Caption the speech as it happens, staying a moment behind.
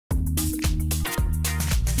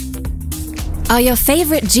Are your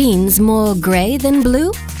favorite jeans more gray than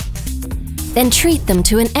blue? Then treat them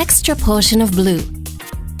to an extra portion of blue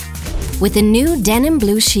with the new denim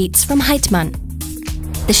blue sheets from HEITMANN.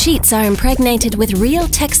 The sheets are impregnated with real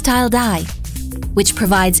textile dye, which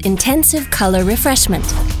provides intensive color refreshment.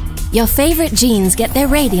 Your favorite jeans get their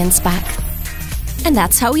radiance back. And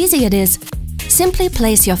that's how easy it is. Simply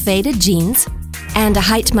place your faded jeans and a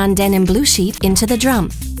HEITMANN denim blue sheet into the drum.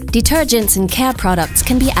 Detergents and care products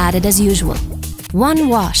can be added as usual. One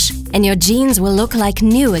wash and your jeans will look like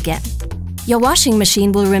new again. Your washing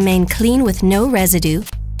machine will remain clean with no residue,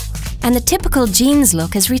 and the typical jeans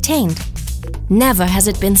look is retained. Never has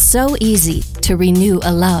it been so easy to renew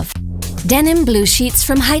a love. Denim blue sheets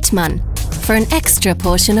from HEITMANN for an extra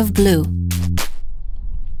portion of blue.